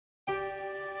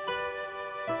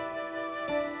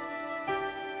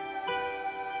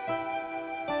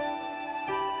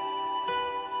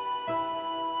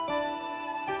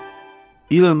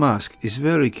Elon Musk is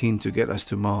very keen to get us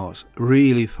to Mars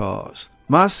really fast.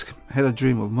 Musk had a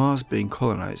dream of Mars being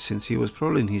colonized since he was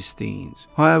probably in his teens.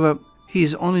 However, he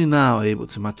is only now able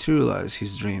to materialize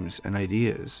his dreams and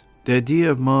ideas. The idea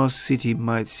of Mars City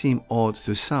might seem odd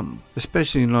to some,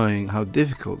 especially knowing how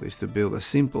difficult it is to build a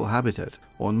simple habitat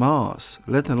on Mars,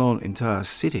 let alone an entire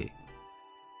city.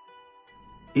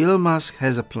 Elon Musk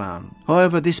has a plan.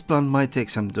 However, this plan might take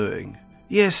some doing.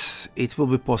 Yes, it will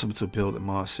be possible to build a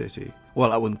Mars City.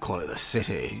 Well, I wouldn't call it a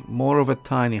city, more of a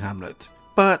tiny hamlet.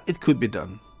 But it could be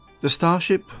done. The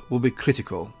Starship will be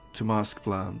critical to Musk's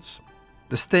plans.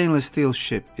 The stainless steel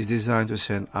ship is designed to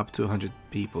send up to 100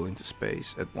 people into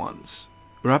space at once.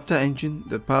 The Raptor engine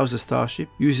that powers the Starship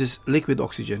uses liquid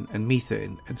oxygen and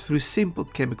methane, and through simple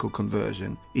chemical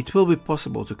conversion, it will be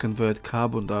possible to convert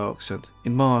carbon dioxide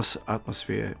in Mars'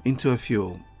 atmosphere into a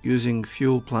fuel, using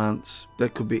fuel plants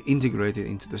that could be integrated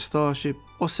into the Starship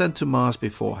or sent to Mars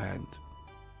beforehand.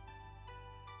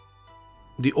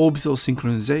 The orbital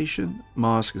synchronization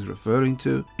Musk is referring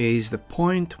to is the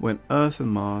point when Earth and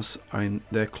Mars are in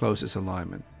their closest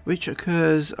alignment, which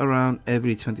occurs around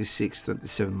every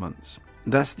 26-27 months.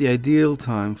 That's the ideal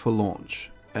time for launch,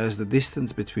 as the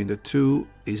distance between the two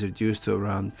is reduced to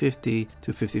around 50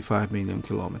 to 55 million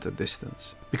kilometer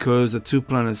distance. Because the two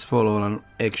planets follow an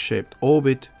egg-shaped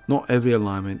orbit, not every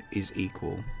alignment is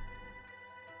equal.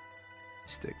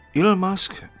 Elon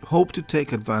Musk hoped to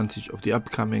take advantage of the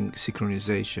upcoming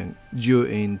synchronization due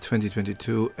in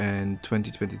 2022 and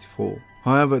 2024.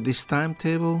 However, this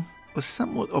timetable was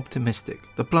somewhat optimistic.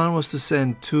 The plan was to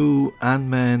send 2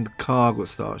 unmanned cargo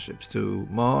starships to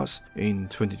Mars in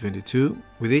 2022,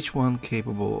 with each one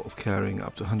capable of carrying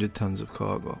up to 100 tons of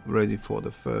cargo, ready for the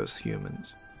first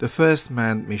humans. The first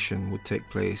manned mission would take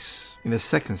place in the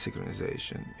second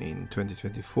synchronization in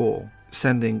 2024,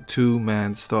 sending 2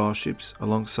 manned starships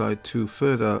alongside 2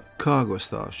 further cargo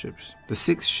starships. The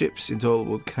 6 ships in total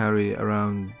would carry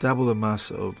around double the mass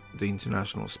of the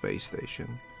International Space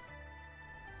Station.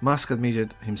 Musk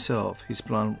admitted himself his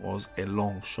plan was a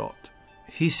long shot.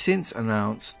 He's since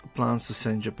announced plans to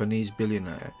send Japanese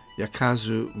billionaire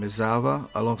Yakazu Maezawa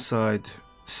alongside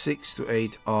 6 to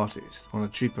 8 artists on a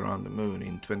trip around the moon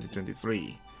in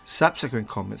 2023. Subsequent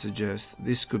comments suggest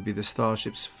this could be the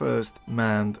Starship's first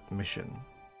manned mission.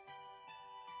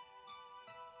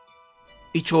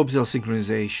 Each orbital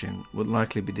synchronization would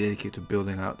likely be dedicated to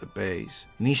building out the base,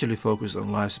 initially focused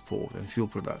on life support and fuel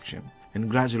production, and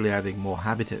gradually adding more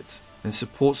habitats and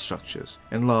support structures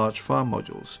and large farm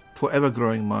modules for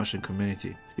ever-growing Martian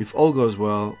community. If all goes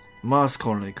well, Mars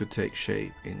colony could take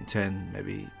shape in 10,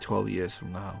 maybe 12 years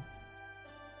from now.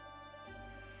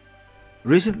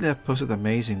 Recently I posted an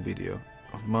amazing video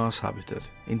of Mars habitat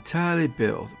entirely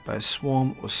built by a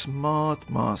swarm of smart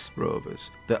Mars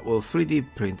rovers that will 3D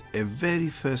print a very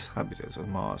first habitat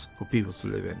on Mars for people to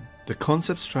live in. The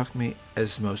concept struck me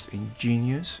as most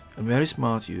ingenious and very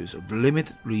smart use of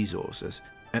limited resources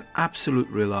and absolute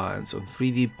reliance on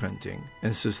 3D printing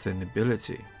and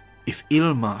sustainability. If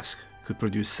Elon Musk could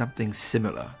produce something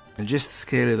similar and just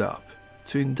scale it up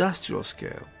to industrial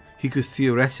scale, he could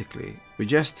theoretically, with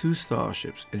just 2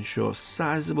 starships, ensure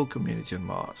sizable community on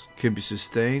Mars can be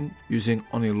sustained using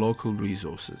only local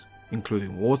resources,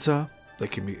 including water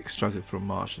that can be extracted from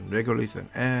Martian regolith and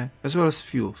air, as well as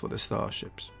fuel for the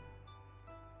starships.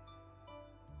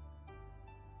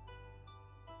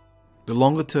 The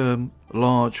longer-term,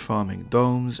 large farming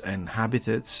domes and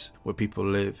habitats where people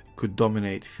live could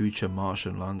dominate future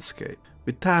Martian landscape,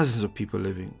 with thousands of people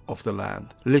living off the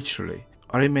land, literally.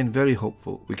 I remain very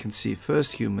hopeful we can see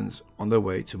first humans on their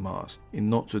way to Mars in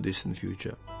not too distant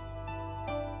future.